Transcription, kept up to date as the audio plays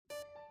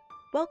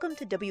Welcome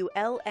to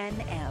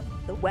WLNM,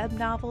 the web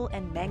novel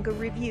and manga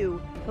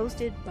review,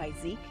 hosted by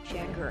Zeke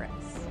Changuris.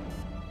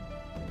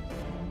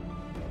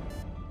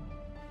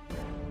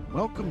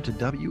 Welcome to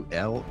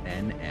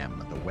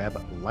WLNM, the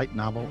web light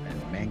novel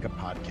and manga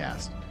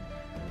podcast.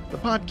 The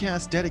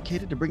podcast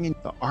dedicated to bringing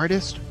the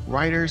artists,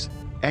 writers,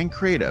 and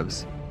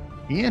creatives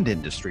and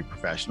industry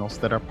professionals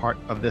that are part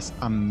of this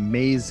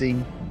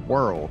amazing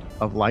world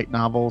of light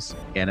novels,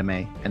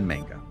 anime, and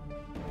manga.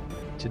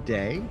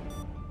 Today,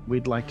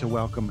 we'd like to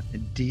welcome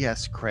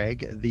D.S.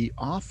 Craig, the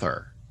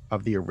author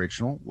of the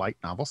original light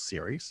novel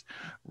series,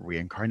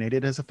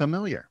 Reincarnated as a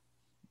Familiar.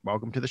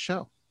 Welcome to the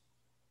show.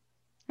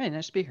 Hey,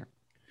 nice to be here.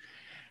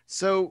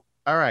 So,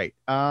 all right,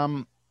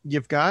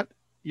 you've got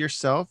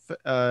yourself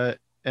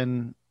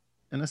an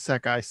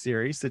isekai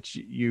series that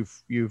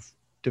you've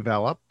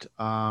developed,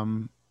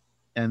 and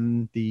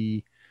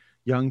the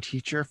young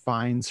teacher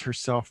finds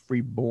herself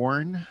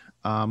reborn,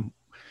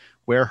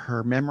 where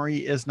her memory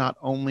is not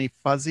only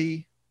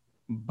fuzzy,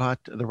 but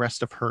the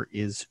rest of her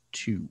is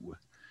too.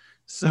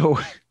 So,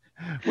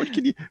 what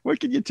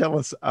can you tell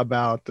us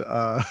about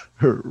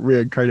her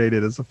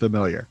Reincarnated as a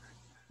Familiar?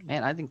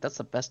 Man, I think that's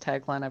the best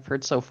tagline I've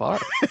heard so far.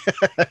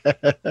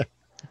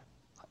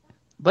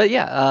 But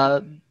yeah,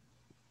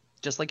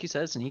 just like you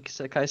said, it's an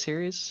isekai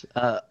series.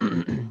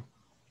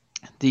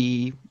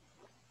 The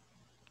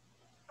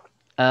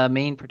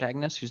main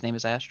protagonist, whose name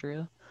is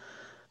Astria,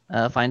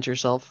 finds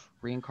herself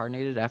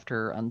reincarnated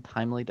after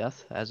untimely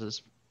death, as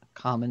is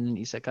common in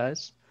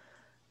isekais,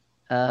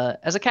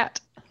 as a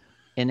cat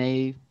in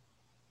a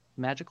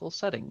magical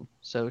setting.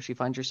 So she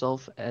finds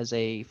herself as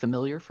a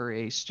familiar for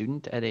a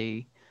student at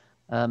a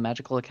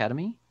magical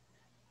academy,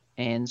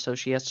 and so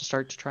she has to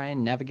start to try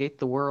and navigate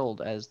the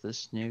world as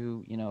this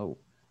new,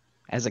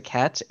 as a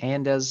cat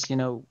and as,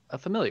 a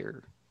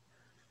familiar,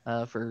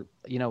 for,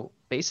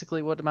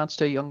 basically what amounts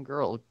to a young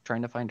girl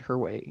trying to find her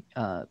way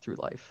through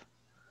life.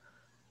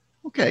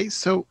 Okay,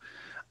 so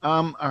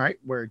all right,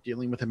 we're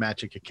dealing with a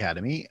magic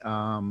academy.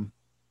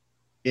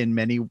 In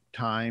many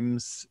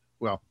times,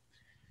 well,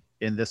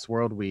 in this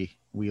world we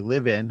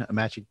live in,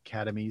 magic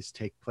academies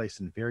take place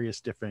in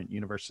various different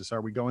universes. Are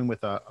we going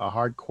with a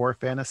hardcore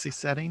fantasy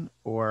setting,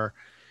 or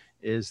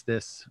is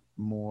this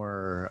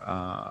more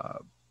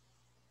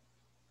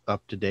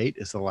up to date,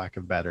 is the lack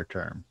of better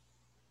term?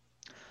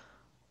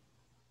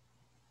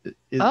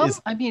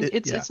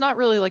 It's not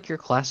really like your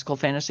classical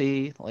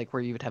fantasy, like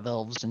where you would have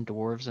elves and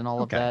dwarves and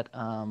all of that.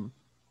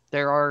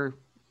 There are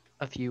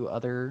a few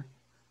other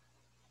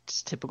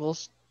typical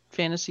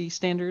fantasy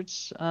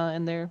standards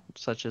in there,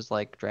 such as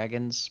like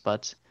dragons,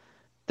 but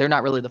they're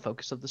not really the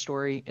focus of the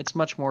story. It's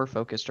much more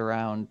focused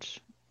around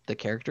the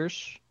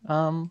characters,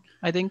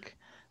 I think,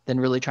 than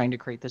really trying to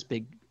create this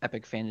big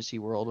epic fantasy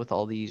world with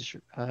all these,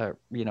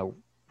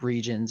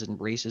 regions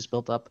and races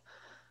built up.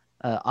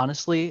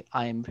 Honestly,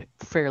 I'm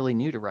fairly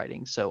new to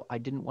writing, so I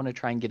didn't want to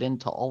try and get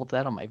into all of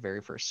that on my very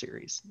first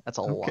series. That's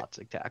a lot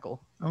to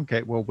tackle.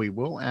 Okay, well,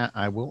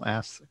 I will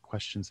ask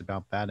questions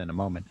about that in a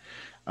moment.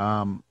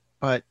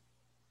 But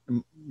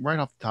right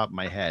off the top of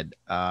my head,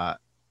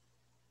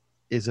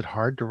 is it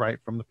hard to write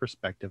from the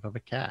perspective of a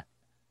cat?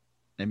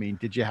 I mean,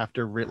 did you have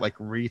to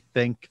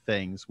rethink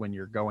things when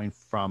you're going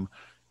from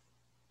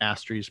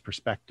Astria's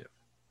perspective?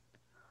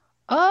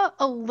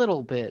 A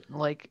little bit.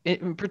 Like,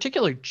 in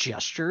particular,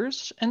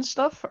 gestures and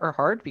stuff are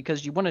hard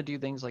because you want to do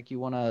things like you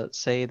want to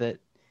say that,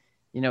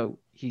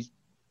 he's,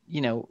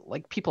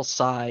 like people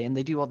sigh and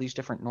they do all these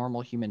different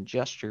normal human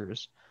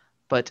gestures,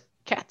 but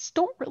cats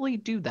don't really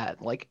do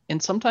that. Like, and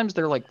sometimes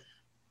they're like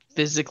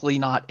physically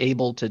not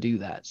able to do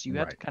that. So you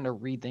have to kind of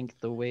rethink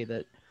the way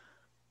that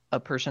a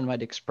person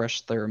might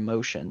express their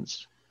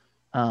emotions,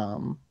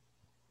 and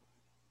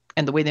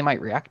the way they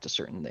might react to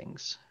certain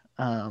things.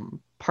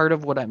 Part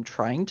of what I'm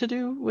trying to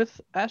do with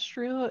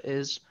Astria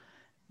is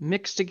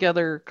mix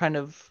together kind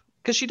of,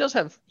 because she does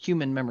have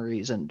human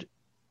memories and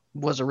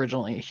was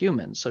originally a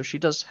human, so she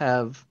does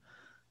have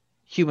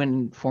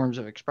human forms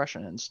of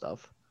expression and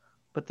stuff.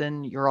 But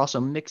then you're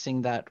also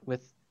mixing that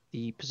with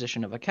the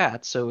position of a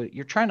cat, so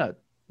you're trying to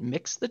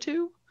mix the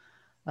two,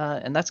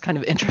 and that's kind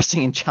of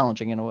interesting and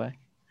challenging in a way.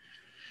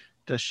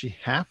 Does she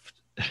have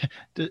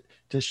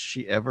does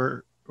she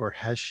ever, or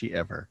has she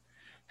ever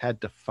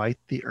had to fight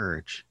the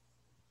urge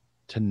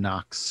to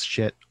knock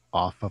shit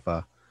off of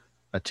a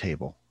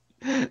table?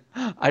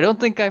 I don't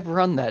think I've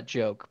run that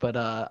joke, but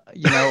I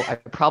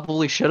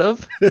probably should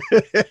have.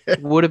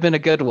 Would have been a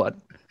good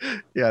one.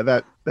 Yeah,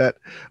 that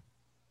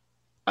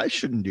I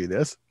shouldn't do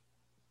this,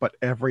 but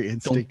every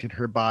instinct in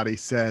her body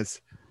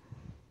says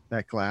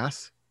that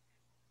glass,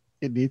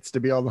 it needs to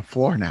be on the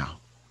floor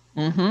now.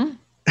 Mm-hmm.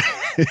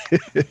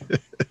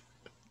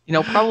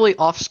 Probably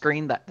off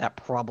screen that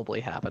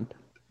probably happened.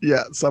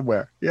 Yeah,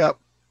 somewhere. Yep.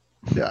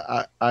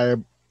 Yeah, I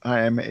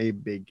am a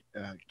big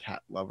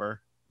cat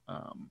lover.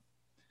 A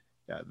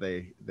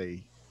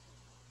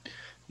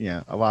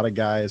lot of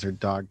guys are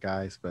dog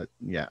guys, but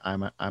yeah,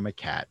 I'm a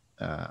cat.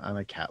 I'm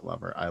a cat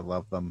lover. I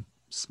love them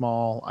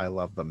small. I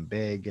love them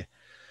big.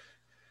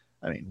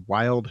 I mean,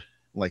 wild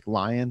like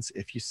lions,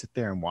 if you sit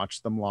there and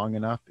watch them long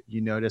enough,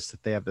 you notice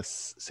that they have the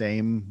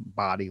same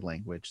body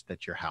language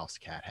that your house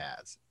cat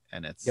has.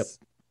 And Yep. it's,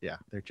 yeah,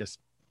 they're just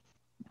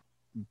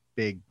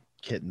big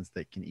kittens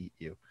that can eat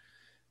you.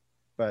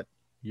 But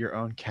your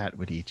own cat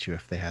would eat you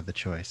if they had the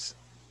choice.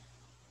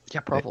 Yeah,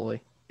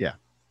 probably. Yeah.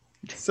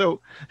 So,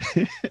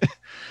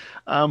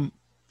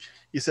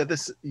 you said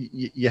this,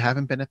 you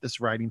haven't been at this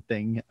writing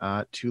thing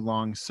too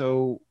long.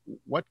 So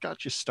what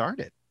got you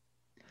started?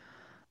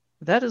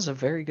 That is a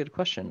very good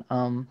question.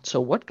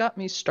 So what got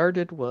me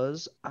started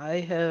was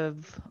I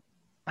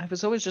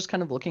was always just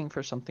kind of looking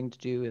for something to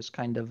do as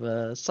kind of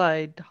a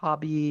side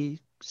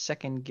hobby,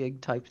 second gig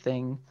type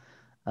thing.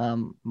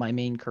 My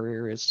main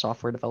career is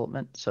software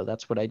development, so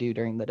that's what I do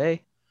during the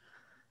day.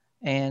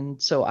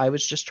 And so I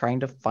was just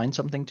trying to find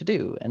something to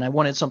do, and I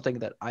wanted something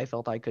that I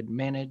felt I could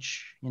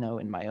manage,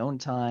 in my own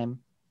time,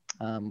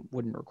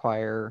 wouldn't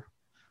require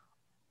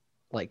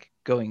like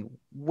going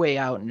way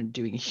out and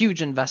doing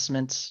huge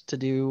investments to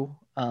do.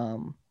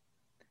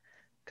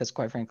 Because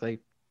quite frankly,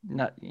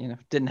 not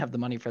didn't have the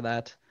money for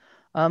that.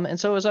 And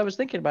so as I was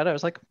thinking about it, I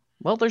was like,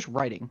 well, there's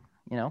writing,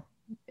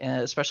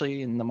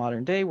 especially in the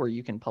modern day where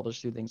you can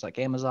publish through things like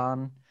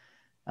Amazon,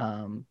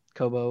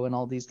 Kobo, and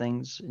all these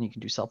things, and you can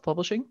do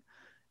self-publishing.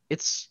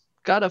 It's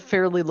got a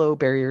fairly low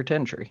barrier to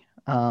entry.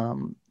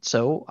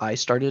 So I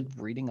started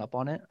reading up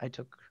on it. I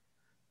took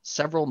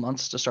several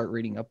months to start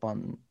reading up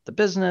on the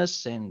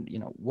business and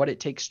what it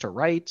takes to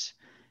write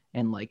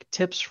and like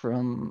tips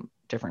from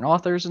different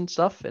authors and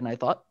stuff. And I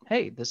thought,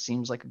 hey, this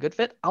seems like a good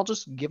fit. I'll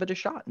just give it a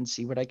shot and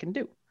see what I can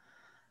do.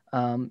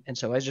 And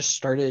so I just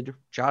started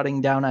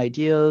jotting down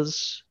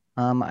ideas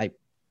I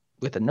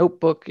with a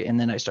notebook, and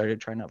then I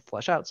started trying to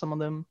flesh out some of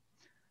them.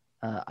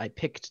 I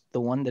picked the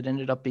one that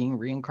ended up being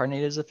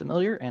Reincarnated as a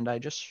Familiar, and I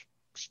just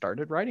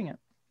started writing it.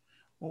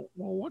 Well,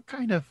 what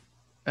kind of,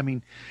 I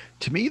mean,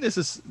 to me, this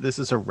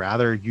is a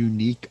rather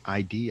unique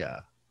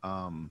idea.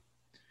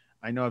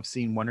 I know I've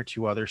seen one or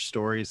two other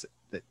stories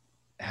that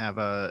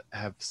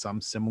have some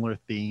similar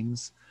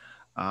themes.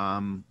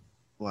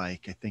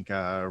 Like I think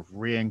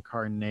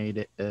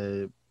reincarnated,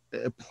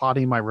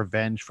 plotting my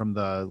revenge from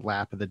the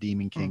lap of the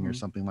Demon King or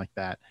something like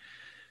that.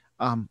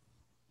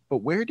 But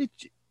where did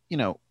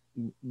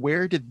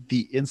where did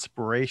the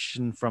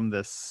inspiration from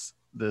this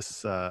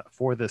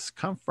for this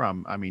come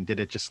from? I mean, did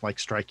it just like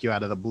strike you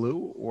out of the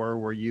blue, or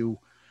were you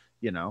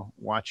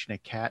watching a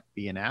cat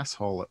be an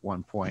asshole at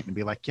one point and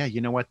be like, yeah,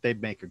 you know what,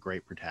 they'd make a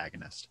great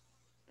protagonist?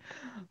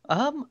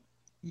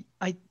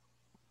 I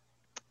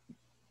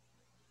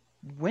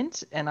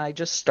went and I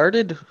just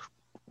started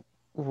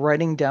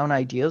writing down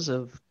ideas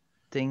of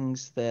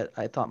things that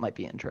I thought might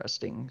be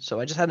interesting. So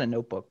I just had a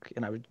notebook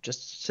and I would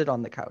just sit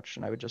on the couch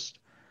and I would just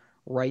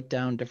write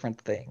down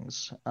different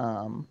things.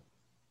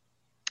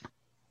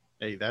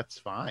 Hey, that's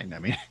fine. I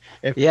mean,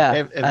 if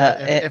Yeah,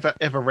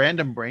 if a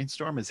random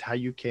brainstorm is how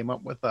you came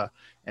up with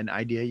an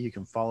idea you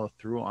can follow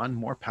through on,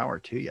 more power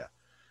to you.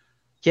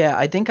 Yeah,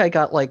 I think I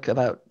got like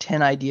about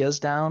 10 ideas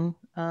down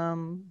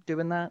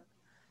doing that.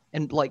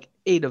 And like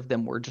 8 of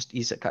them were just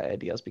isekai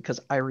ideas because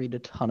I read a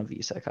ton of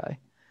isekai.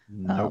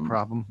 No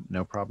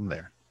problem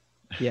there.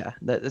 Yeah,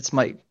 that's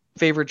my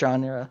favorite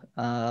genre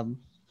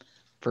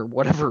for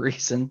whatever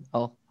reason.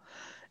 Oh,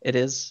 it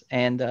is.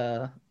 And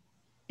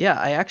yeah,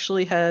 I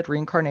actually had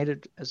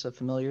Reincarnated as a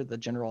Familiar, the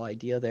general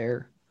idea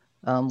there.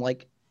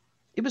 Like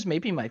it was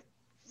maybe my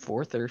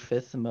 4th or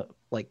 5th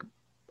like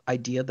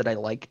idea that I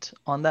liked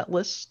on that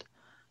list,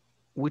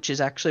 which is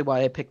actually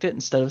why I picked it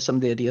instead of some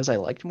of the ideas I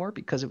liked more,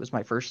 because it was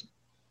my first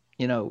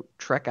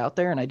trek out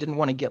there, and I didn't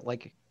want to get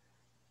like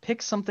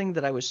pick something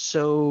that I was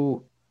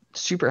so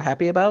super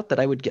happy about that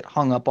I would get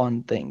hung up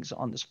on things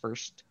on this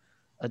first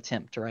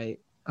attempt, right?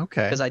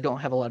 Okay. Because I don't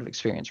have a lot of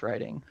experience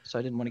writing, so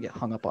I didn't want to get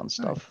hung up on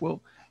stuff. Right.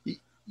 Well,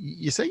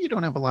 you say you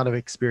don't have a lot of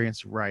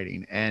experience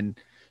writing, and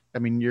I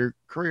mean your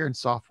career in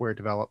software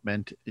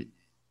development,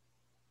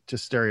 to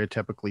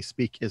stereotypically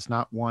speak, is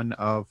not one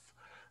of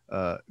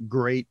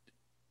great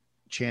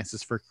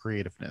chances for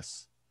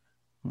creativeness,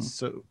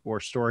 so or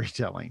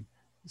storytelling.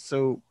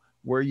 So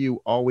were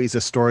you always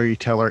a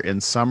storyteller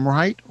in some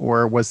right,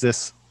 or was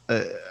this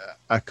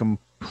a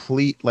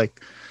complete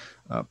like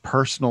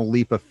personal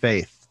leap of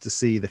faith to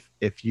see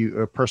if you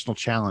a personal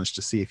challenge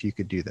to see if you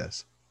could do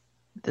this?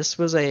 This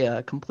was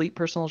a complete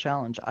personal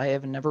challenge. I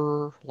have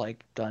never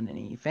like done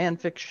any fan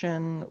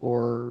fiction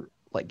or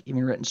like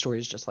even written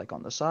stories just like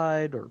on the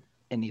side or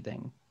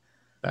anything.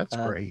 That's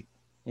great.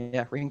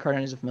 Yeah,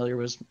 Reincarnated as a Familiar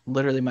was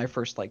literally my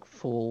first like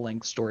full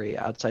length story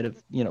outside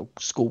of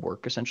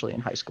schoolwork, essentially in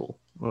high school.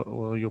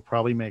 Well, you'll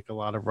probably make a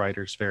lot of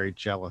writers very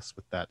jealous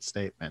with that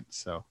statement,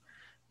 so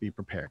be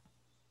prepared.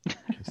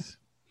 There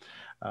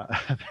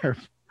are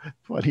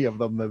plenty of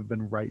them that have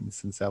been writing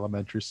since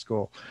elementary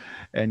school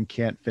and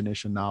can't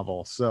finish a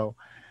novel. So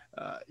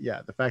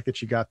yeah, the fact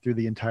that you got through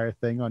the entire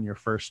thing on your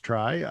first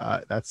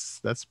try,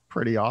 that's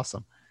pretty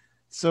awesome.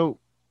 So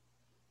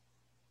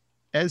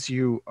as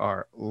you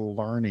are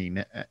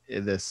learning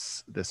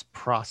this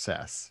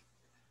process,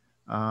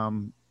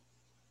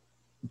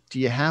 do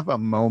you have a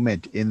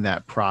moment in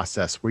that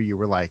process where you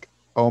were like,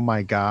 oh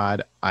my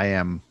God,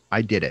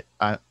 I did it.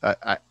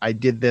 I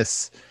did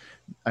this.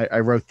 I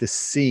wrote this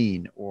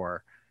scene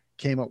or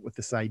came up with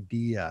this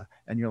idea.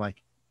 And you're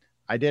like,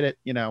 I did it,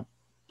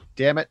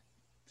 damn it.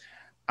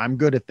 I'm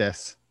good at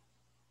this.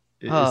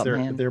 Is Oh there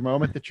man. a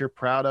moment that you're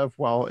proud of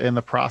while in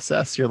the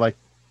process? You're like,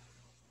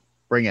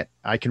 bring it.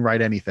 I can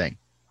write anything.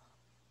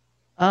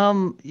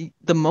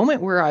 The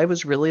moment where I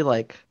was really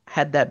like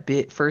had that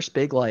first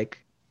big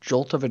like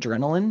jolt of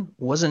adrenaline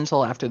wasn't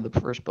until after the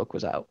first book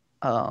was out.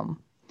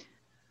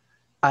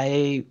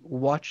 I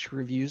watch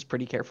reviews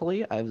pretty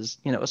carefully. I was,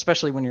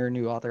 especially when you're a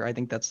new author, I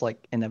think that's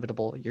like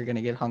inevitable. You're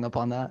gonna get hung up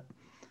on that.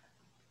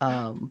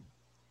 Um,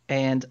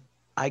 and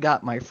I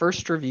got my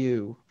first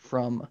review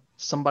from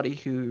somebody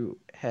who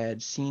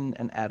had seen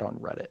an ad on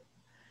Reddit,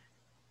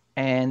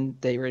 and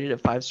they rated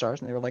it 5 stars,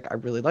 and they were like, "I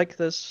really like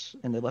this,"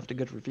 and they left a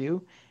good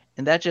review,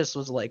 and that just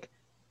was like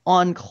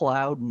on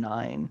cloud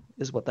nine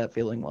is what that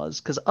feeling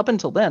was. Because up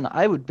until then,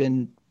 I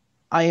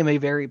am a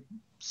very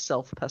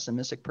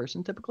self-pessimistic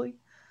person typically.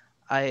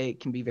 I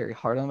can be very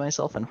hard on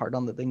myself and hard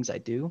on the things I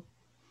do.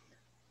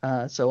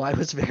 So I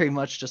was very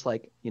much just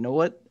like, you know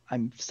what?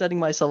 I'm setting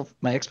my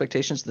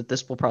expectations that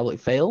this will probably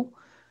fail,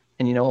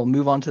 and I'll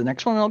move on to the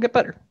next one and I'll get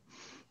better.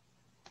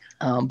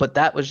 But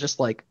that was just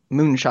like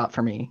moonshot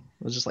for me.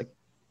 It was just like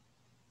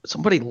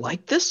somebody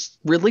liked this,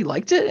 really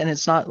liked it, and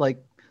it's not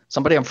like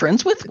somebody I'm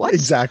friends with. What?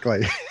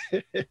 Exactly.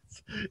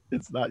 it's,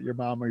 it's not your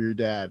mom or your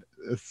dad.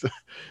 It's,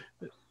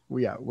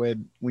 yeah.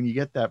 When you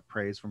get that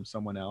praise from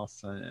someone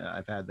else,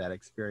 I've had that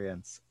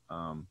experience.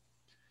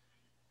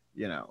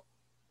 You know,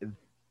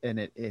 and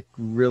it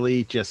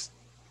really just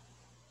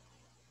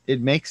it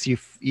makes you,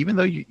 even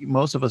though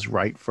most of us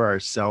write for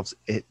ourselves,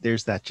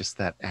 there's that just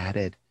that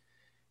added,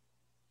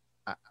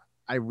 I,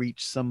 I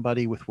reached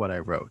somebody with what I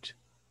wrote.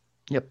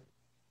 Yep.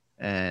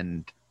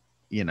 And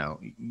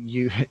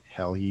you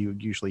hell, you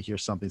usually hear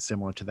something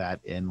similar to that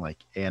in like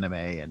anime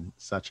and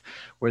such,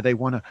 where they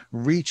want to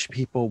reach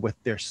people with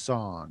their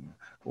song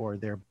or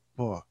their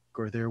book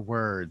or their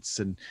words,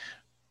 and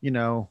you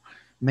know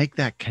make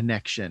that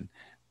connection.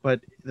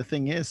 But the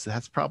thing is,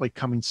 that's probably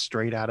coming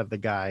straight out of the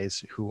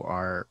guys who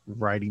are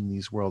writing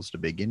these worlds to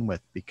begin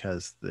with,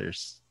 because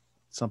there's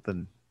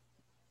something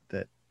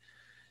that,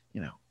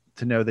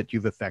 to know that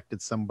you've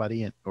affected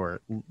somebody,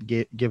 or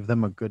give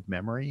them a good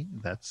memory.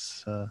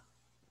 That's a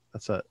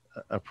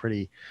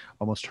pretty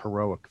almost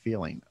heroic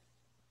feeling,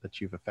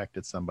 that you've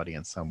affected somebody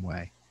in some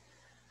way.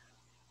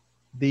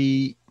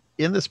 The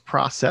In this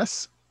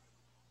process,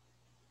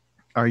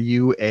 are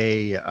you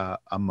a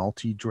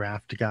multi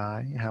draft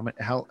guy?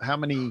 How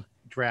many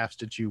drafts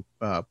did you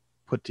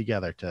put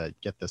together to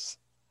get this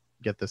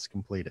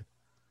completed?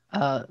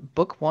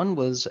 Book one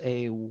was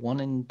a one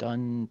and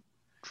done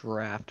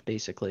draft,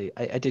 basically.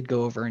 I did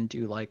go over and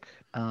do like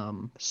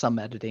some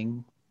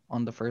editing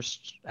on the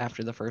first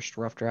after the first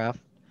rough draft.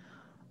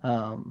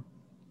 Um,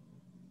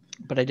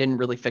 but I didn't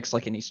really fix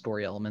like any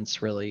story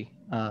elements really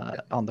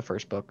on the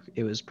first book.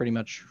 It was pretty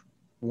much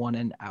one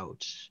and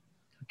out.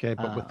 Okay,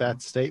 but with that Um,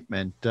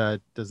 statement,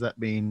 does that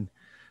mean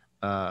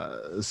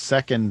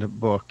second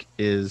book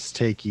is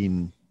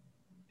taking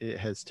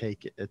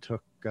it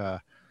took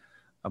a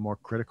more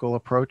critical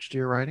approach to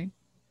your writing?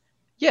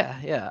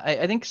 yeah.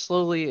 I think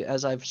slowly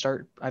as I've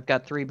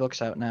got 3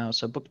 books out now.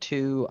 So book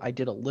two, I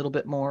did a little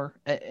bit more,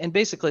 and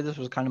basically this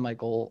was kind of my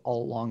goal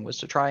all along, was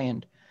to try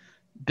and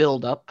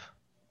build up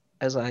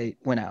as I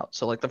went out.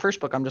 So like the first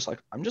book, I'm just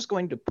like, I'm just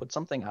going to put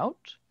something out,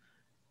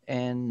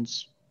 and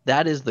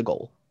that is the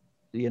goal.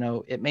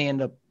 It may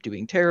end up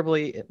doing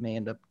terribly. It may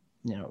end up,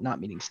 not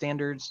meeting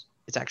standards.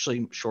 It's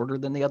actually shorter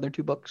than the other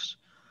 2 books.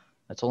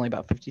 That's only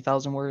about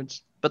 50,000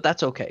 words, but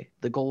that's okay.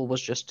 The goal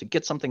was just to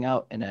get something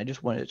out, and I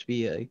just wanted it to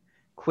be a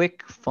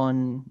quick,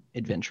 fun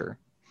adventure.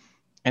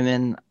 And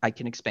then I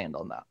can expand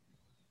on that.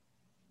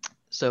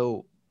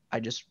 So I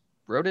just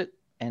wrote it,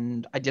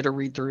 and I did a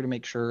read through to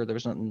make sure there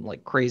was nothing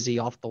like crazy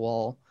off the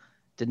wall.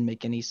 Didn't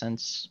make any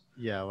sense.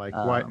 Yeah, like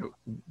why? Um,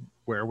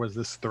 Where was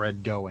this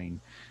thread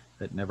going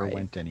that never right.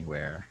 went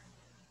anywhere?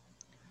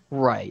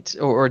 Right.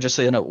 Or just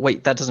say,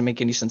 wait, that doesn't make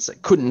any sense.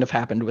 That couldn't have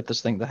happened with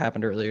this thing that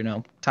happened earlier.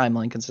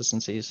 Timeline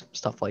consistencies,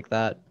 stuff like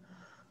that.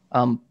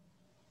 Um,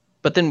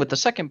 but then with the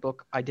second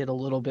book, I did a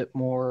little bit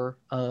more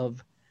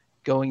of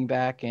going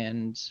back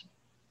and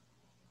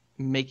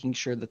making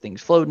sure that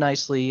things flowed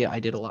nicely. I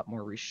did a lot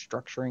more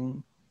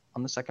restructuring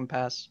on the second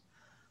pass.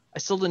 I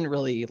still didn't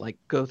really like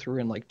go through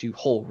and like do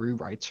whole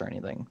rewrites or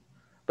anything,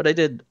 but I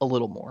did a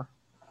little more.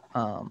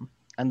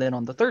 And then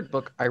on the third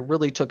book, I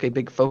really took a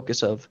big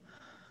focus of,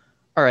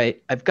 all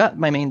right, I've got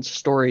my main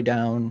story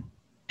down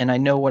and I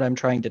know what I'm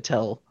trying to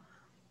tell,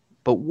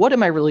 but what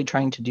am I really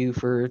trying to do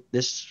for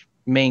this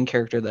main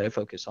character that I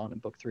focus on in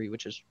book three,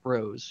 which is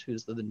Rose,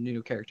 who's the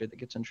new character that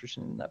gets introduced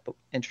in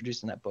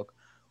that book.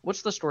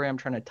 What's the story I'm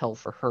trying to tell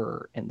for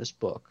her in this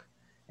book?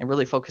 And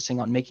really focusing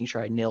on making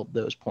sure I nailed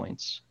those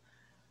points.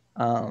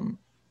 Um,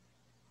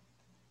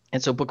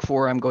 and so book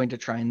four, I'm going to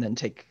try and then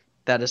take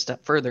that a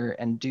step further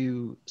and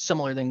do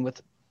similar thing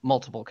with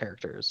multiple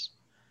characters.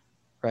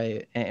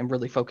 right? And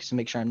really focus and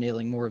make sure I'm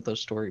nailing more of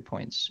those story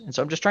points. And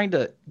so I'm just trying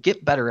to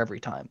get better every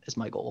time is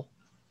my goal.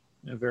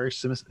 A very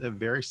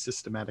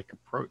systematic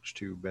approach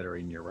to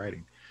bettering your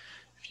writing.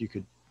 If you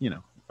could,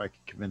 if I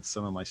could convince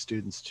some of my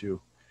students to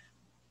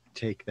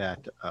take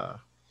that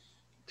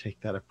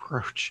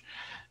approach,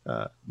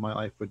 my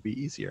life would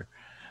be easier.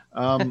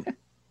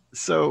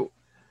 So,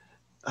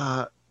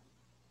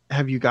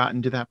 have you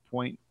gotten to that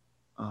point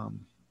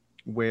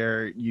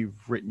where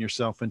you've written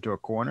yourself into a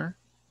corner,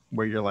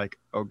 where you're like,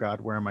 "Oh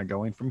God, where am I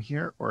going from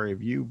here?" Or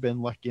have you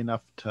been lucky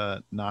enough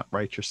to not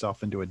write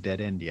yourself into a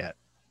dead end yet?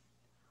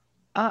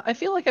 I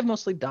feel like I've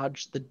mostly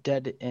dodged the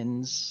dead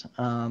ends.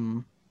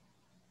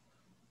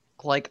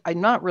 Like I'm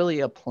not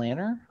really a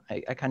planner.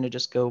 I kind of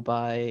just go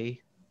by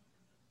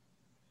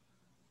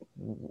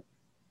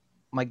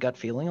my gut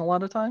feeling a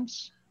lot of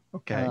times.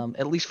 Okay.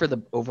 At least for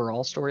the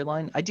overall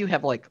storyline. I do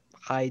have like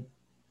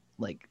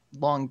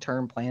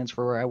long-term plans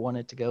for where I want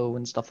it to go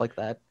and stuff like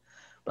that.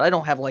 But I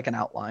don't have like an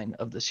outline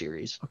of the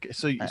series. Okay.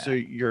 So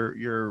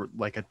you're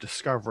like a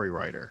discovery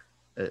writer,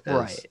 as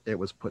Right. it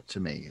was put to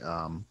me.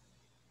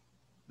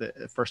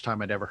 The first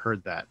time I'd ever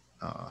heard that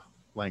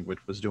language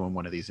was doing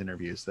one of these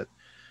interviews, that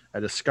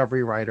a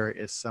discovery writer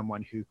is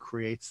someone who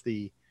creates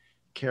the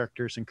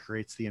characters and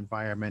creates the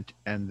environment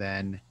and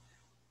then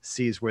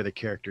sees where the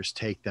characters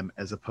take them,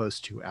 as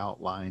opposed to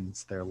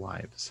outlines their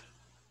lives.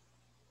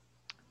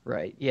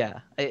 Right.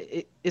 Yeah.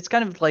 It's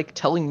kind of like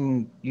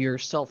telling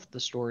yourself the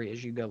story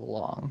as you go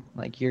along.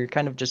 Like you're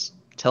kind of just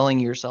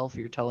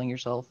you're telling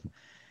yourself.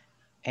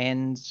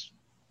 And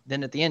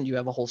then at the end, you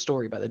have a whole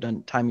story by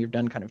the time you're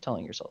done kind of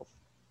telling yourself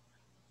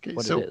Okay,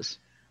 what it is.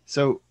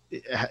 so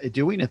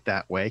doing it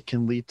that way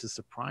can lead to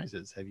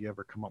surprises. Have you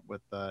ever come up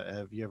with?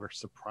 Have you ever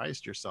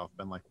surprised yourself?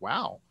 Been like,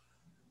 "Wow,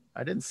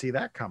 I didn't see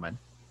that coming."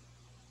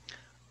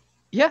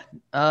 Yeah.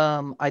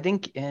 I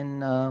think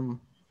in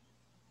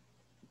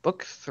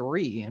book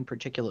 3 in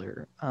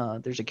particular,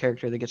 there's a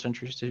character that gets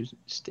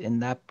introduced in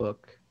that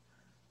book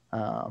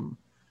um,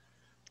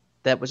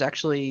 that was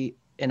actually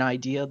an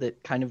idea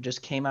that kind of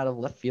just came out of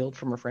left field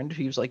from a friend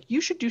who was like,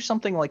 you should do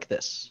something like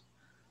this,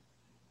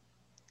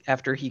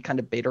 after he kind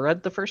of beta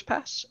read the first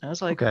pass. And I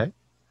was like, Okay.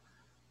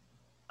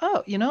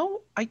 oh,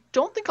 I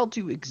don't think I'll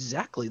do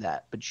exactly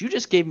that, but you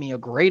just gave me a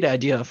great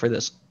idea for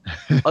this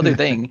other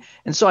thing.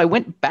 And so I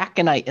went back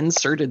and I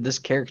inserted this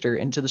character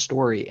into the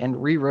story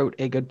and rewrote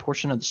a good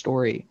portion of the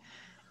story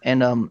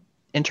and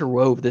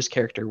interwove this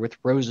character with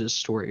Rose's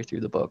story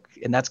through the book.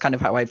 And that's kind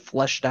of how I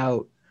fleshed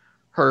out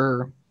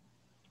her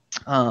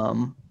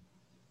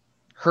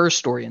her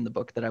story in the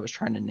book that I was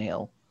trying to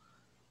nail.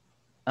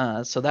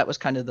 So that was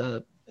kind of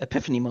the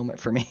epiphany moment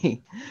for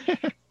me.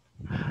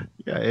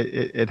 Yeah,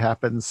 it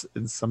happens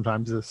in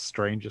sometimes the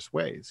strangest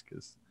ways,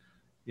 because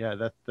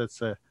yeah,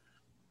 that's a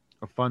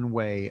fun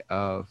way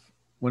of,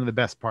 one of the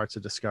best parts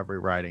of discovery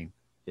writing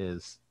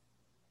is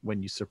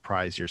when you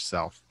surprise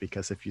yourself,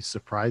 because if you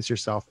surprise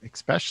yourself,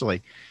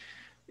 especially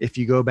if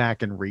you go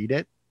back and read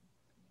it,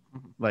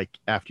 like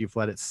after you've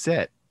let it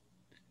sit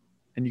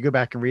and you go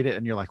back and read it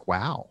and you're like,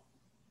 wow,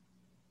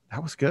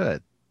 that was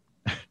good.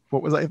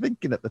 What was I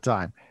thinking at the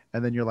time?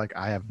 And then you're like,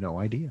 I have no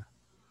idea.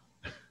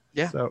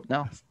 Yeah. So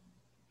No.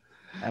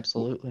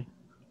 Absolutely.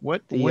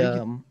 what The do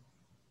you,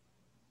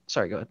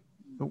 sorry, go ahead.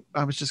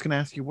 I was just going to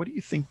ask you, what do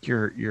you think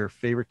your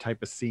favorite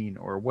type of scene,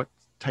 or what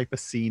type of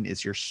scene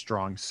is your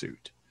strong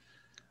suit?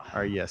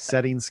 Are you a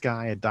settings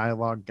guy, a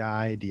dialogue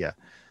guy?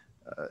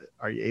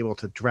 Are you able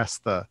to dress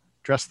the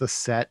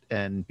set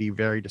and be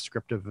very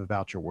descriptive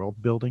about your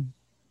world building?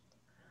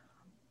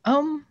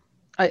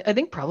 I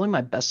think probably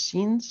my best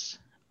scenes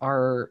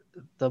are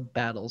the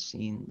battle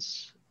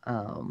scenes.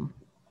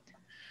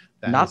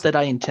 That Not is a, that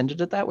I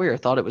intended it that way or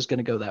thought it was going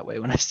to go that way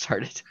when I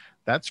started.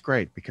 that's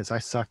great, because I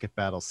suck at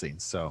battle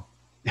scenes. So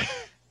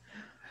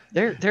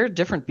They're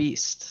different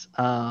beasts.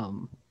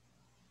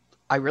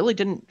 I really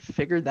didn't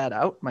figure that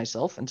out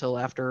myself until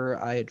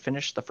after I had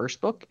finished the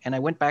first book, and I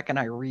went back and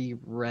I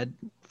reread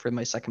for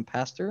my second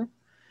pass through,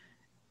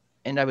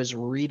 and I was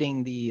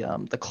reading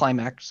the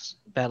climax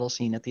battle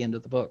scene at the end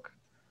of the book,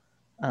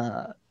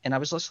 and I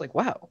was just like,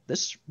 wow,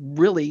 this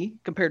really,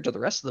 compared to the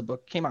rest of the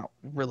book, came out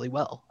really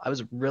well. I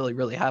was really,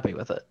 really happy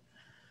with it.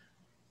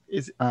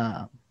 is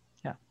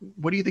Yeah.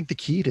 What do you think the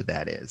key to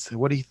that is?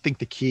 What do you think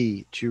the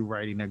key to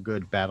writing a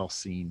good battle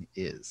scene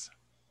is?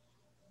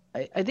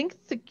 I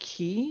think the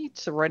key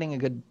to writing a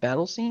good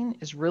battle scene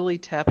is really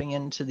tapping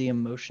into the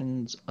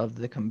emotions of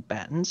the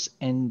combatants,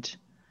 and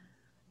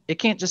it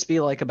can't just be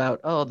like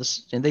about, oh,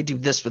 this, and they do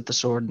this with the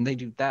sword and they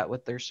do that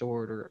with their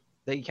sword, or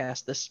they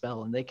cast this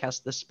spell and they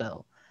cast this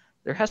spell.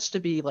 There has to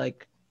be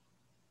like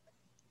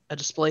a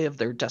display of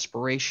their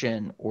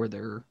desperation or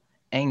their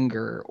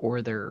anger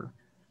or their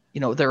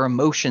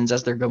emotions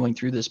as they're going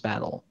through this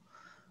battle.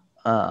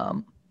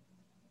 Like,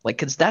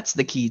 because that's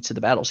the key to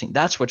the battle scene.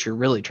 That's what you're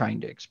really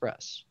trying to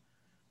express.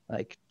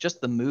 Like,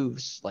 just the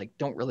moves like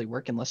don't really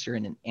work unless you're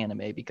in an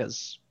anime,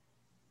 because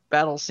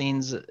battle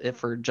scenes, if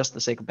for just the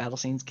sake of battle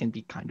scenes, can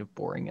be kind of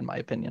boring in my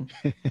opinion.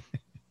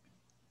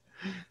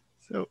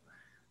 So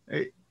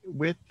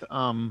with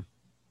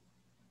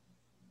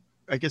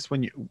I guess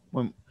when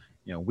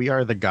we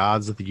are the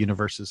gods of the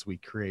universes we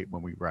create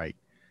when we write.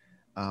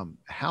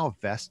 How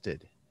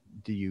vested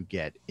do you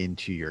get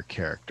into your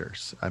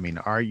characters? I mean,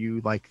 are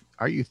you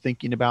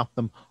thinking about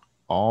them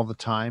all the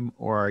time,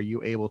 or are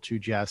you able to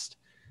just,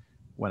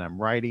 when I'm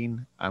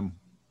writing, I'm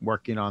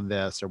working on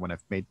this, or when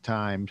I've made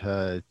time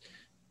to,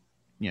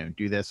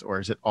 do this, or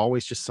is it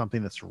always just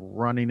something that's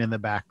running in the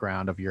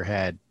background of your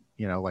head,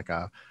 like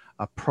a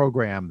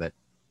program that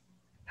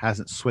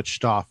hasn't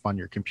switched off on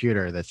your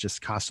computer that's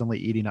just constantly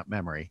eating up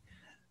memory?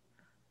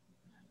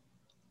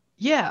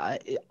 Yeah,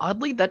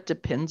 oddly, that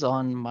depends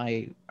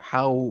on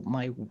how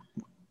my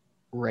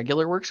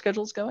regular work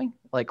schedule is going.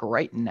 Like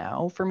right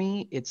now, for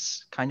me,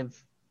 it's kind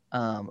of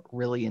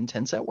really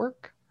intense at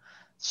work.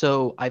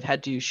 So I've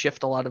had to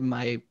shift a lot of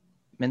my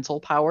mental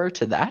power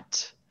to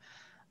that.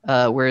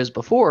 Whereas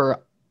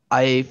before,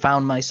 I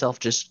found myself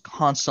just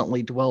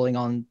constantly dwelling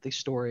on the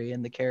story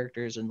and the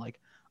characters and like,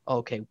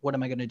 okay, what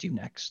am I going to do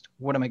next?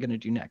 What am I going to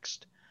do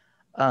next?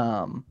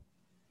 Um,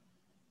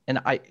 and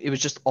it was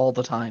just all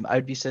the time.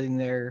 I'd be sitting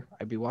there,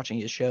 I'd be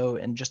watching a show,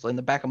 and just in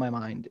the back of my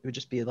mind, it would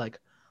just be like,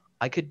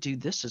 I could do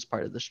this as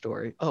part of the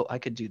story. Oh, I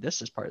could do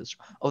this as part of the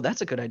story. Oh,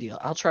 that's a good idea.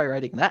 I'll try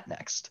writing that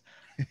next.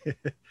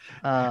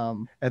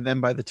 Um, And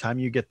then by the time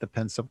you get the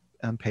pencil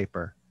and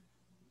paper,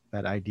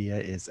 that idea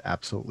is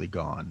absolutely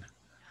gone.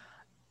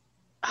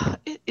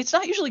 it's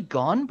not usually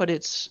gone, but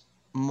it's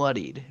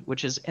muddied,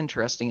 which is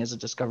interesting as a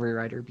discovery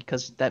writer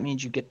because that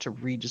means you get to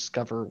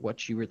rediscover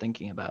what you were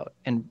thinking about.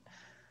 And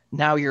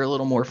now you're a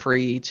little more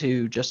free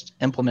to just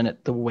implement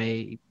it the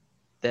way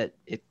that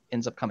it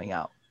ends up coming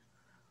out.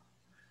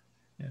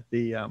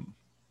 Yeah,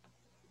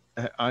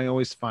 I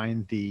always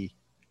find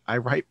I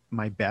write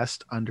my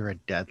best under a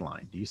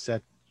deadline. Do you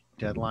set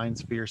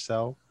deadlines for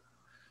yourself?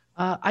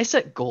 I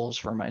set goals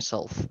for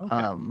myself,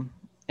 Okay.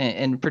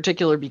 in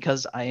particular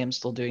because I am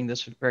still doing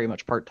this very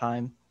much part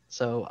time.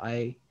 So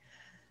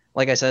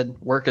like I said,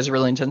 work is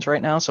really intense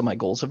right now, so my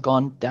goals have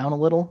gone down a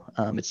little.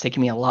 It's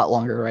taking me a lot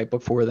longer to write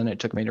book four than it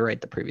took me to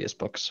write the previous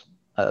books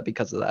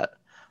because of that.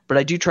 But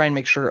I do try and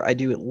make sure I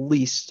do at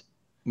least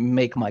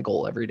make my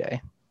goal every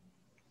day.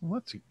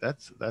 Well,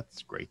 that's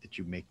great that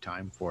you make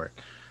time for it.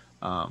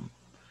 Um,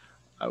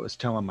 I was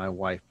telling my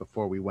wife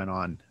before we went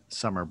on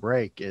summer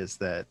break is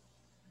that,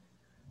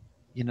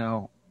 you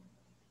know,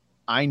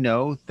 I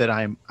know that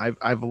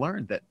I've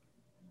learned that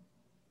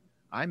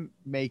I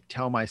may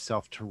tell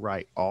myself to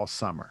write all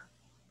summer,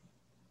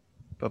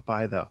 but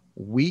by the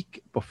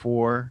week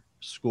before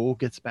school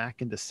gets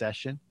back into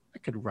session, I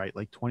could write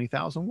like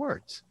 20,000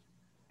 words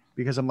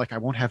because I'm like, I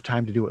won't have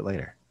time to do it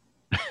later.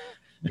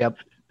 Yep.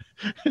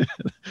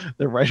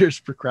 The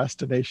writer's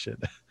procrastination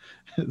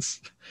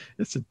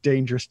it's a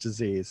dangerous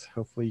disease.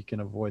 Hopefully you can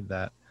avoid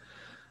that.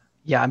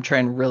 Yeah, I'm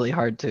trying really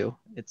hard to.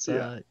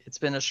 Yeah. It's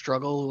been a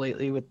struggle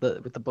lately with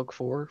the book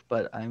four,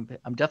 but I'm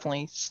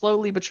definitely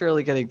slowly but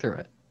surely getting through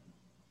it.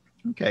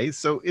 Okay.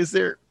 So is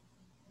there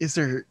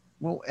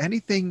well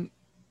anything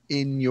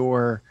in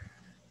your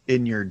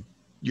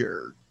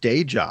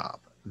day job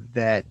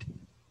that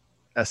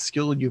a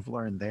skill you've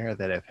learned there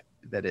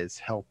that has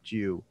helped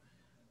you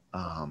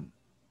um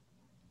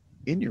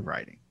in your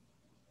writing?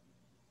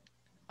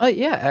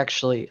 Yeah,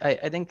 actually,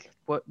 I think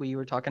what we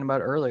were talking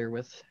about earlier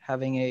with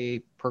having a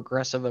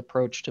progressive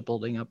approach to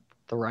building up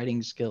the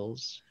writing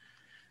skills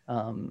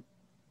um,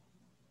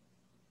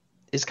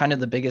 is kind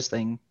of the biggest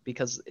thing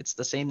because it's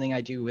the same thing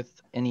I do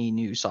with any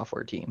new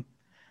software team,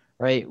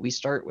 right? We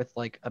start with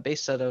like a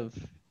base set of,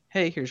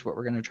 hey, here's what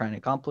we're going to try and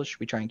accomplish.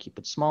 We try and keep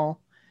it small,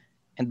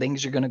 and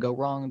things are going to go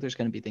wrong. There's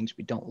going to be things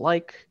we don't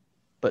like,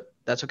 but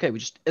that's okay. We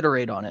just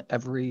iterate on it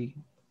every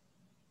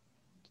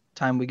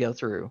time we go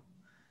through.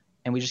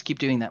 And we just keep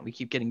doing that. We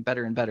keep getting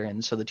better and better.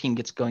 And so the team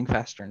gets going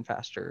faster and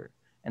faster,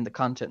 and the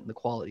content and the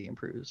quality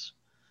improves.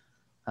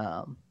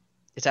 Um,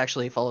 it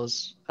actually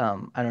follows,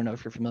 I don't know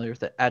if you're familiar with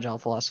the agile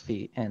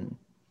philosophy and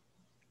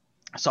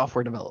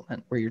software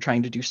development, where you're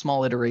trying to do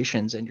small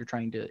iterations and you're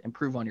trying to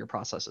improve on your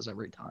processes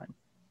every time.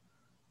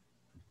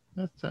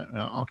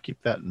 I'll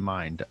keep that in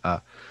mind.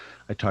 I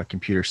taught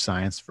computer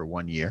science for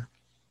 1 year,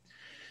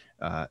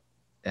 uh,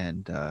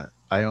 and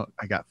I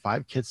got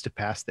 5 kids to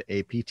pass the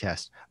AP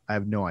test. I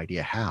have no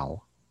idea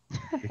how,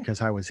 because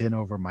I was in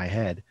over my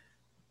head,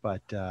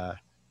 but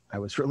I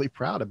was really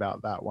proud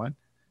about that one.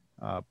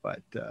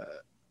 But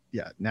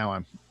yeah,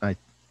 now I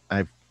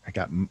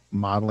got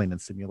modeling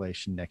and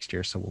simulation next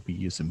year, so we'll be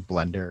using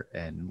Blender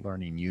and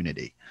learning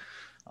Unity.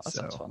 Oh, that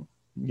sounds fun.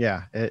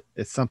 Yeah,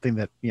 it's something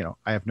that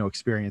I have no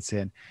experience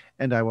in,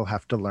 and I will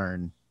have to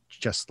learn.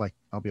 Just like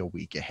I'll be a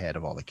week ahead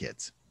of all the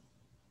kids.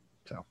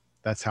 So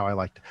that's how I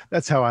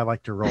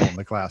like to roll in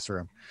the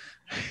classroom.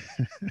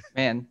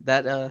 Man,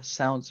 that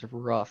sounds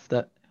rough.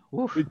 it,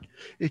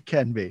 it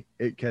can be,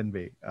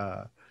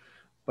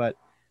 but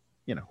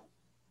you know,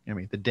 I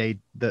mean,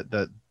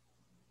 the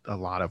a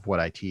lot of what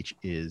I teach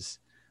is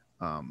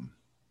um,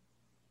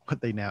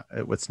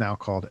 what's now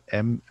called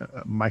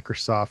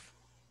Microsoft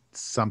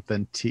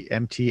something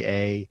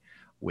MTA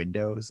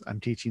Windows.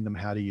 I'm teaching them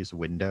how to use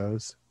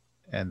Windows.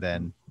 and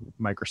then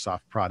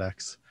Microsoft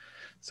products.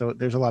 So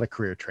there's a lot of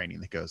career training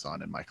that goes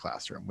on in my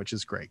classroom, which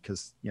is great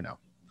because,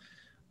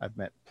 I've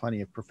met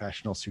plenty of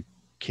professionals who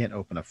can't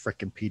open a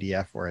frickin'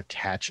 PDF or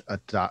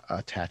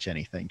attach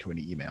anything to an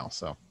email.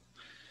 So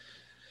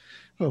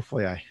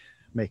hopefully I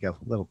make a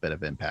little bit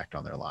of impact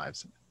on their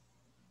lives.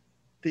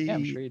 Yeah,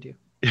 I'm sure you do.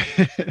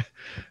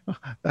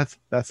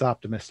 That's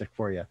optimistic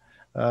for you.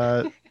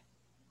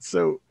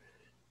 So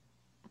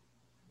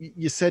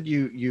you said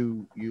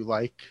you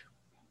like,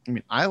 I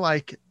mean, I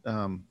like,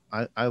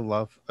 I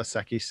love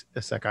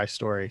isekai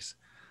stories.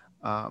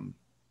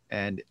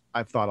 And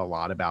I've thought a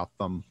lot about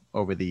them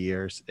over the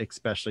years,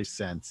 especially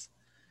since,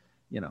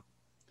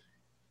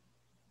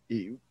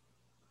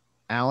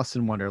 Alice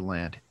in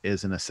Wonderland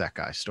is an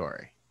isekai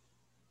story.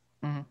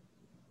 Mm-hmm.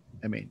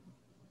 I mean,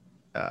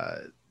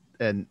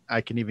 and I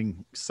can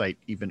even cite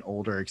even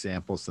older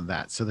examples than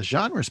that. So the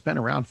genre's been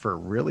around for a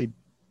really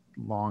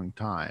long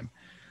time.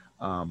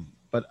 And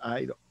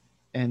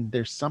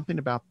there's something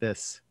about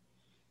this,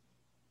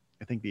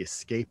 I think the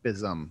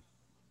escapism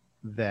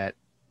that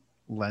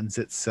lends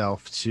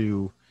itself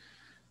to,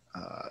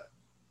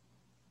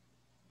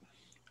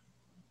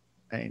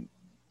 and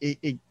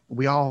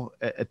we all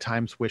at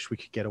times wish we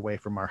could get away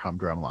from our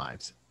humdrum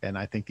lives. And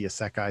I think the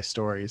isekai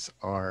stories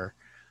are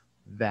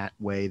that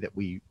way that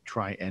we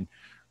try and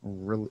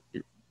really,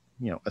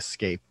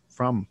 escape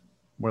from.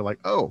 We're like,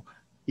 oh,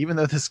 even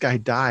though this guy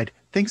died,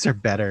 things are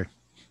better.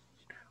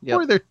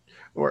 Yep.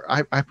 Or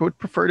I would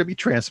prefer to be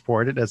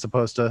transported as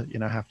opposed to,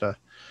 have to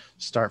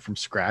start from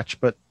scratch,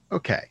 but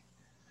okay.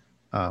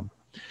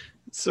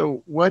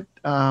 So what,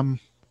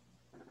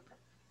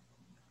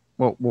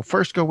 we'll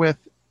first go with,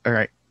 all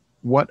right,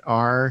 what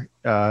are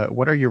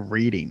you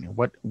reading?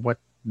 What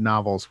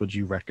novels would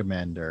you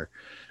recommend, or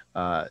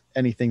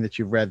anything that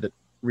you've read that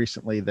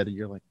recently that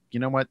you're like, you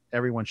know what,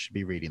 everyone should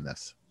be reading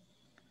this?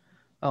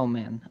 Oh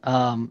man.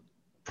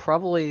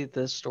 Probably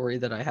the story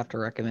that I have to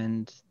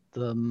recommend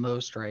the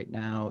most right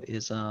now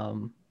is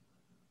oh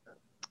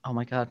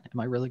my God, am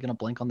I really gonna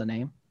blank on the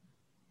name?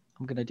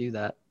 I'm gonna do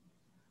that.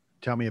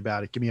 Tell me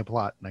about it. Give me a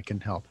plot and I can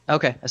help.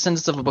 Okay,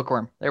 Ascendance of a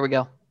Bookworm. There we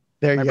go.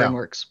 There My you brain go.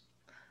 works.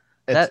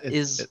 That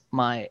is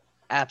my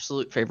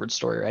absolute favorite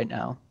story right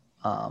now.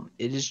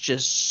 It is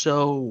just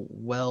so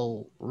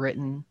well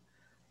written.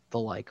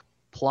 The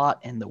plot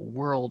and the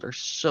world are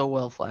so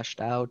well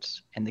fleshed out,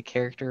 and the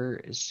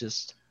character is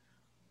just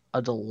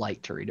a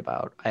delight to read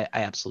about. I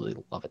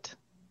absolutely love it.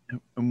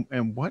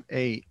 And what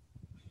a,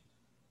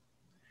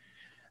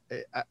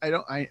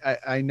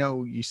 I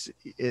know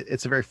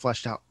it's a very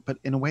fleshed out, but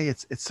in a way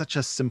it's such a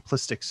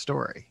simplistic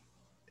story,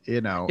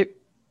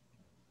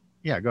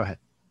 yeah, go ahead.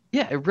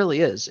 Yeah, it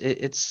really is.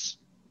 It's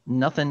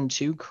nothing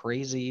too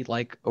crazy,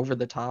 like over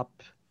the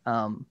top.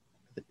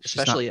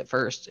 Especially at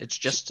first, it's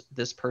just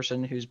this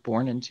person who's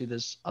born into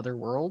this other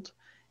world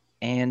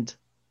and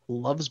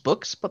loves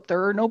books, but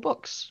there are no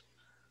books.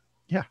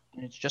 Yeah.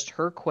 And it's just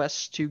her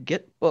quest to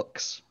get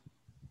books.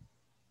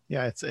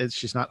 Yeah, it's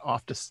she's not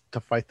off to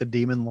fight the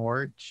demon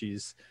lord. She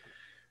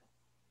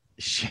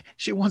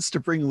wants to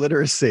bring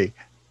literacy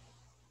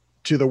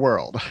to the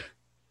world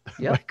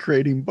by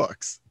creating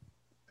books.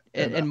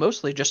 And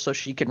mostly just so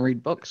she can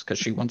read books, because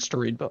she wants to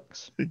read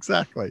books.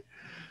 Exactly.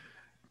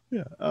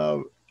 Yeah.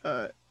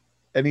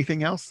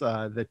 Anything else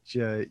that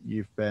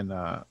you've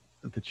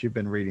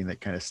been reading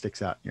that kind of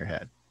sticks out in your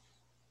head?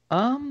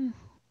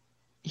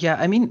 Yeah,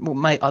 I mean,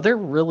 my other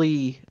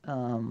really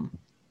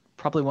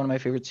probably one of my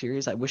favorite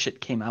series, I wish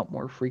it came out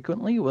more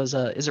frequently, was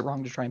Is It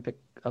Wrong to Try and Pick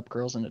Up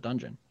Girls in a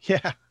Dungeon?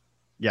 Yeah.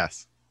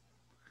 Yes.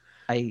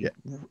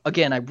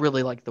 Again, I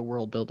really like the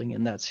world building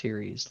in that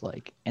series,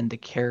 and the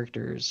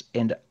characters,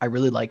 and I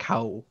really like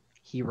how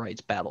he writes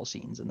battle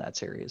scenes in that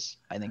series.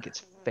 I think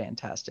it's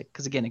fantastic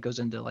because, again, it goes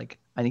into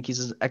I think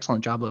he's an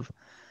excellent job of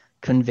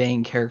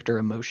conveying character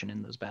emotion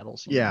in those battle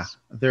scenes. Yeah,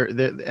 there,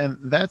 and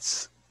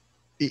that's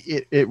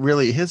it. It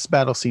really, his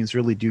battle scenes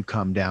really do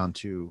come down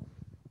to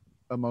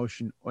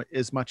emotion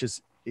as much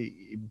as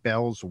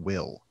Belle's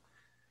will.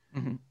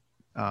 Mm-hmm.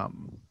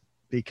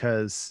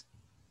 Because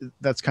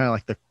that's kind of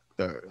like the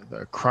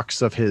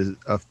crux of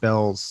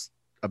Belle's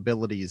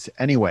abilities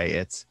anyway.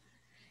 It's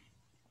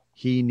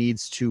he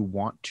needs to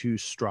want to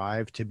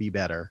strive to be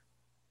better.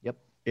 Yep.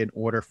 In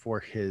order for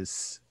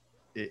his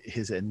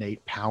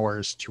innate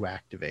powers to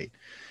activate.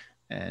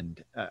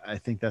 And I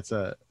think that's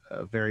a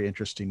very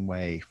interesting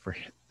way for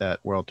that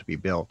world to be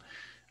built,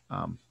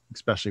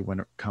 especially when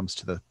it comes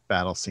to the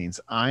battle scenes.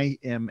 I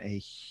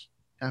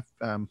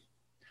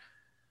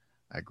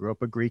grew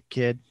up a Greek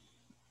kid.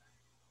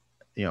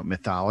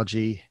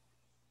 Mythology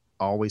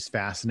always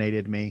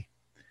fascinated me.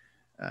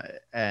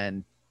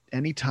 And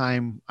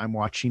anytime I'm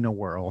watching a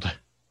world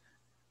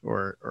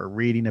or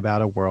reading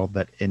about a world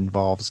that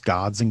involves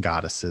gods and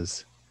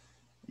goddesses,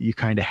 you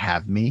kind of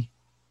have me,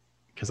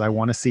 because I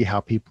want to see how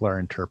people are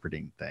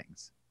interpreting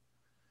things.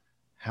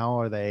 How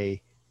are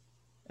they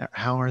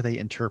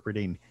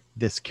interpreting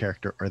this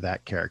character or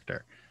that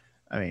character?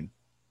 I mean,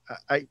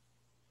 I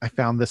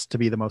found this to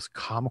be the most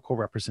comical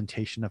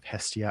representation of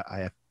Hestia I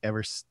have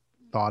ever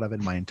thought of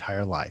in my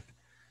entire life.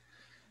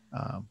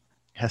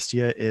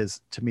 Hestia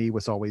is, to me,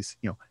 was always,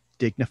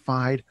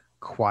 dignified,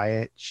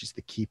 quiet. She's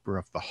the keeper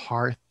of the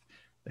hearth,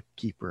 the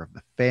keeper of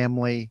the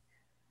family.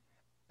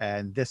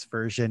 And this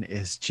version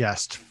is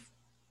just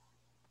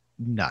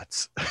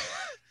nuts.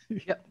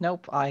 Yep.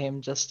 Nope. I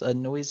am just a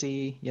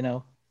noisy,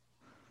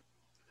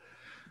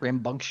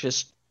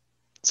 rambunctious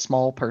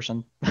small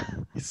person.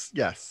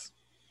 Yes.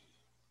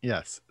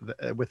 Yes.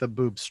 With a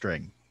boob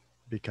string,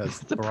 because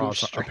The boob bras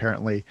string.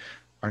 apparently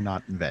are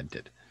not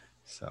invented.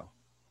 So,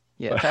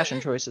 Yeah, but,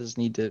 fashion choices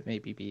need to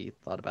maybe be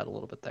thought about a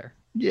little bit there.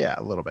 yeah,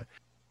 a little bit.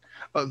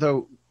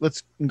 Although,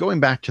 going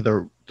back to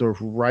the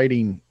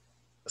writing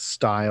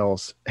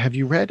styles. Have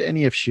you read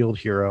any of Shield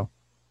Hero?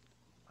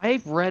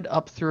 I've read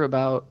up through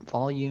about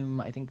volume,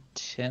 I think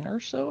 10 or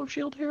so of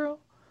Shield Hero.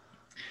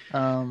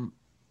 I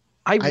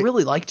I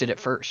really liked it at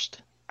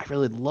first. I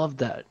really loved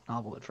that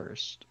novel at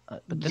first.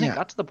 But then it Yeah,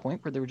 got to the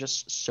point where there were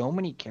just so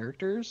many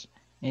characters,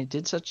 and it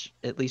did such,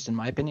 at least in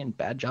my opinion,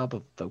 bad job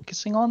of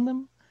focusing on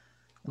them.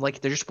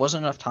 Like there just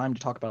wasn't enough time to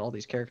talk about all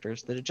these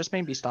characters that it just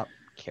made me stop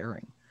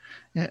caring.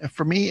 yeah.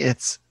 For me,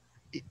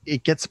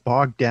 it gets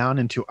bogged down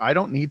into, I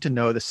don't need to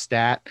know the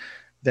stat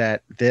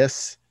that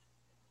this,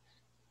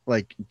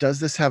 like, does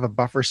this have a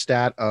buffer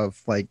stat of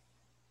like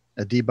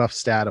a debuff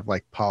stat of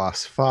like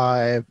Palas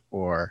 5,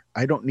 or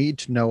I don't need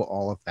to know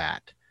all of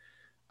that.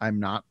 I'm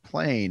not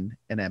playing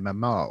an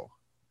MMO.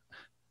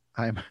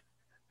 I'm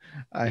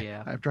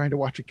Yeah. I'm trying to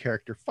watch a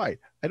character fight.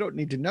 I don't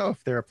need to know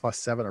if they're a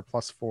 +7 or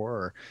 +4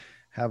 or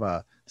have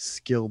a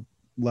skill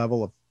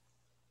level of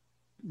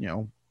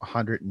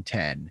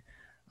 110.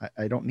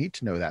 I don't need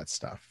to know that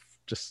stuff.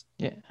 Just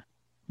Yeah.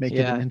 make it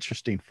an Yeah.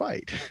 interesting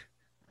fight.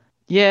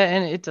 Yeah,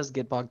 and it does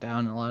get bogged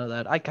down in a lot of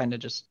that. I kind of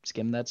just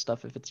skim that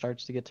stuff if it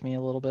starts to get to me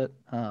a little bit.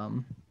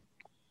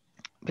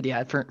 But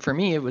yeah, for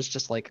me, it was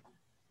just like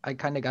I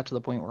kind of got to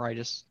the point where I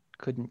just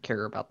couldn't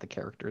care about the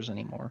characters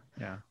anymore.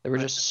 Yeah. There were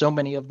just so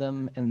many of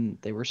them, and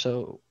they were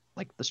so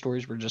like the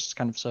stories were just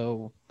kind of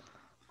so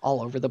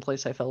all over the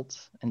place. I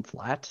felt and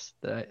flat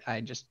that I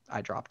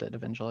dropped it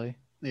eventually.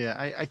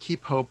 Yeah, I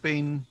keep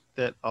hoping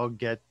that I'll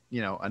get,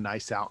 a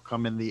nice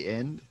outcome in the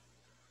end,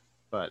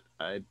 but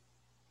I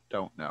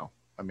don't know.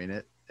 I mean,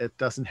 it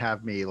doesn't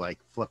have me like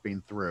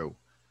flipping through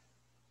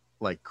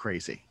like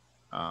crazy.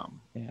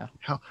 Yeah.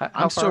 How How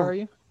I'm far are still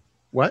you?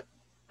 what?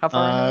 How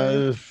far in are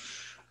you?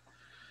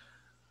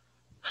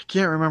 I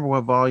can't remember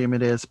what volume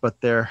it is,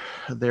 but they're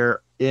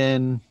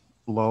in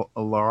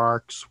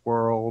Lark's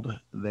world.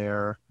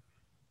 They're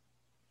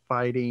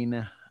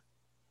fighting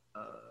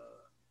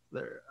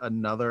they're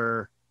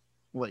another,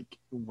 like,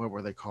 what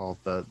were they called,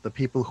 the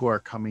people who are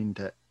coming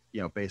to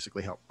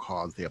basically help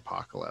cause the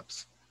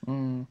apocalypse.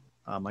 Mm.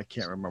 I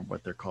can't remember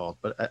what they're called,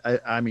 but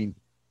I mean,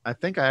 I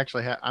think I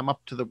actually I'm up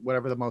to the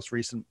whatever the most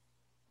recent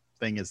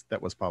thing is that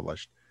was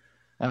published,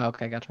 Oh,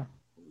 okay, gotcha.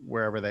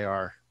 wherever they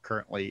are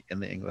currently in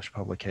the English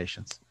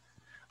publications.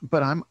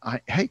 But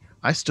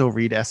I still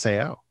read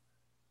SAO,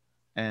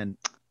 and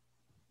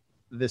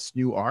this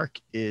new arc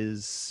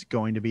is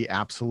going to be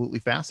absolutely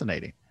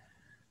fascinating,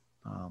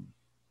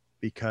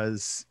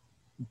 because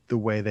the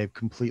way they've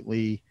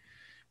completely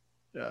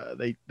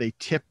they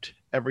tipped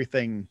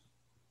everything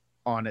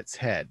on its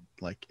head.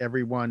 Like,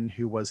 everyone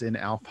who was in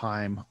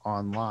Alfheim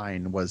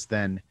online was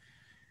then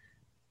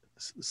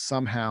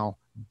somehow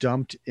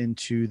dumped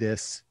into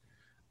this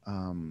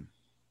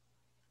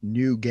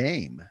new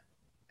game,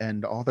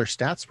 and all their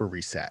stats were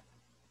reset.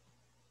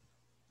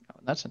 Oh,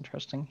 that's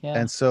interesting. Yeah.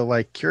 And so,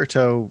 like,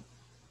 Kirito,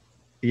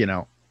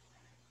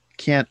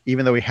 can't,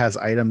 even though he has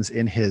items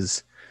in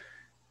his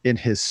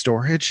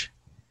storage,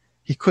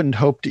 he couldn't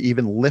hope to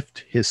even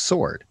lift his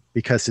sword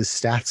because his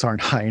stats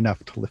aren't high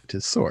enough to lift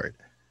his sword.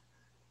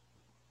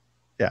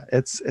 Yeah,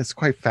 it's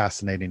quite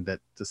fascinating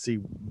to see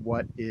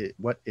what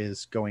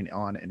is going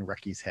on in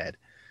Reki's head,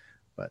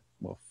 but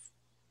we'll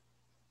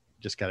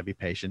just got to be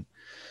patient.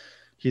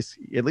 He's,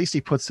 at least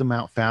he puts them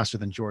out faster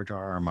than George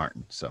R.R.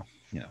 Martin, so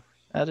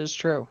That is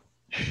true.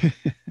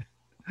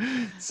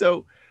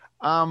 So,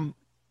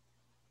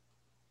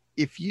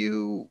 if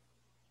you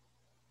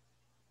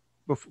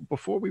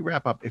before we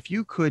wrap up, if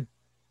you could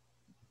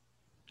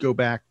go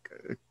back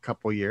a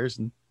couple years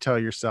and tell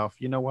yourself,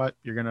 you know what,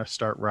 you're going to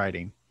start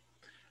writing,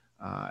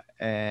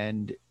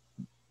 and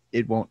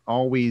it won't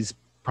always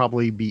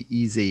probably be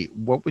easy,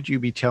 what would you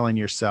be telling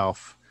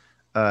yourself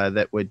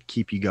that would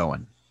keep you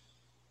going?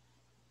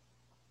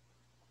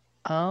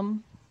 I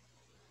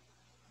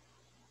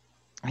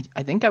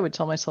think I would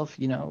tell myself,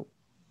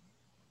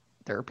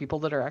 there are people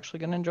that are actually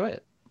going to enjoy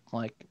it.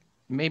 Like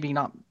maybe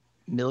not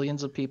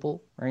millions of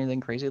people or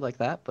anything crazy like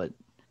that, but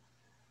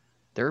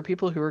there are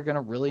people who are going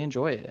to really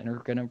enjoy it and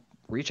are going to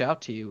reach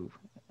out to you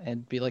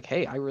and be like,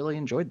 "Hey, I really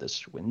enjoyed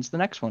this. When's the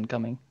next one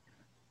coming?"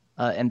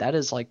 And that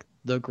is like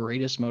the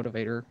greatest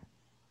motivator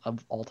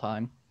of all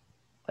time.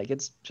 Like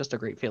it's just a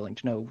great feeling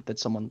to know that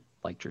someone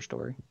liked your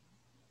story.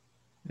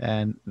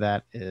 And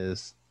that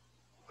is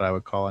what I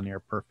would call a near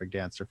perfect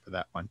answer for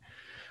that one.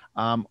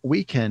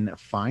 We can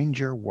find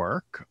your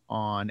work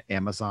on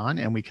Amazon,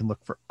 and we can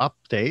look for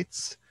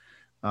updates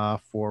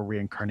for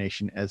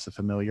Reincarnation as a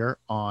Familiar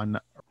on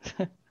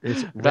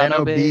is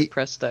Ranobe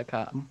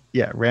RanobePress.com.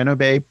 Yeah,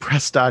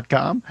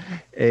 RanobePress.com.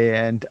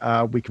 And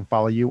we can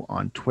follow you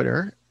on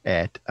Twitter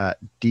at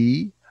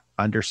D_S_Craig.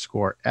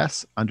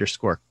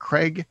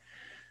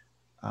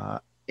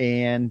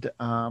 And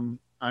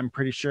I'm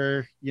pretty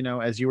sure,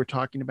 as you were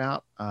talking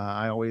about,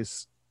 I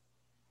always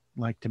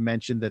like to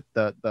mention that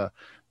the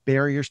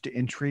barriers to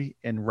entry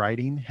in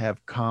writing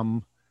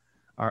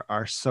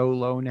are so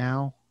low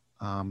now.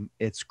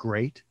 It's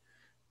great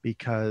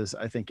because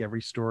I think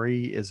every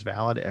story is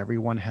valid.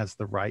 Everyone has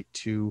the right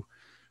to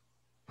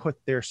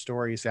put their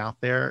stories out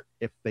there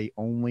if they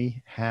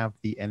only have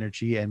the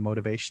energy and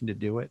motivation to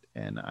do it.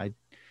 And I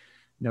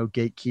know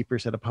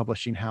gatekeepers at a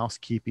publishing house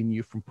keeping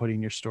you from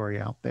putting your story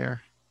out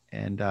there.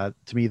 And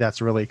to me,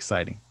 that's really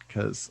exciting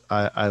because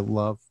I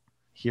love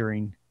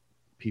hearing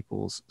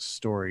people's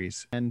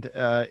stories. And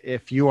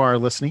if you are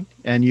listening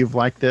and you've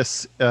liked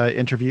this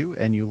interview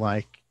and you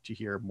like to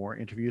hear more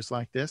interviews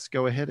like this,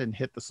 go ahead and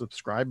hit the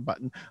subscribe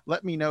button.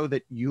 Let me know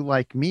that you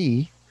like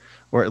me,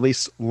 or at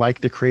least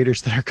like the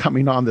creators that are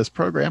coming on this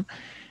program.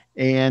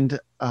 And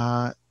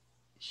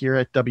here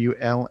at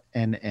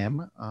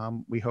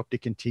WLNM, we hope to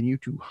continue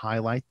to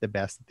highlight the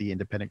best that the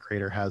independent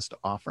creator has to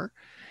offer.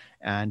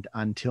 And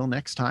until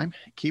next time,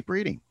 keep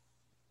reading.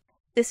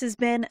 This has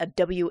been a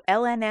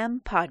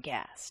WLNM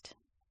podcast.